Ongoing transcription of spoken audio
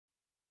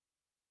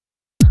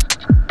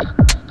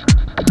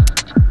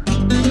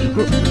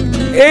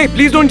Hey,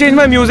 please don't change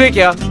my music,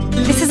 yeah.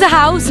 This is a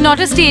house, not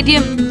a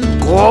stadium.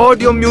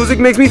 God, your music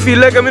makes me feel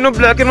like I'm in a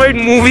black and white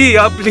movie,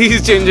 yeah.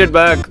 Please change it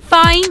back.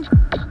 Fine.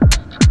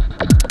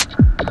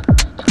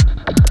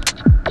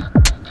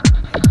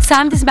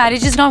 Sam, this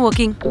marriage is not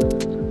working.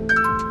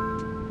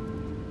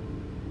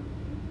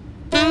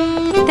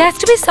 There has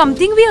to be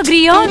something we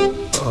agree on.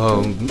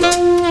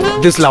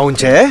 This lounge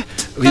chair,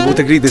 we both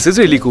agree this is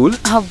really cool.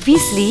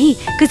 Obviously,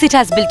 because it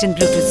has built-in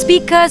Bluetooth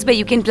speakers where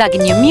you can plug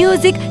in your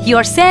music,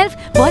 yourself.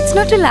 What's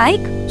not to like?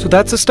 So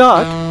that's a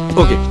start.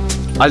 Okay,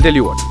 I'll tell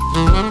you what.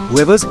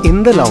 Whoever's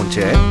in the lounge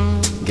chair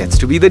gets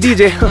to be the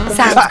DJ.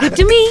 Sounds good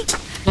to me.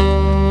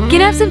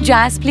 Can I have some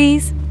jazz,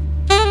 please?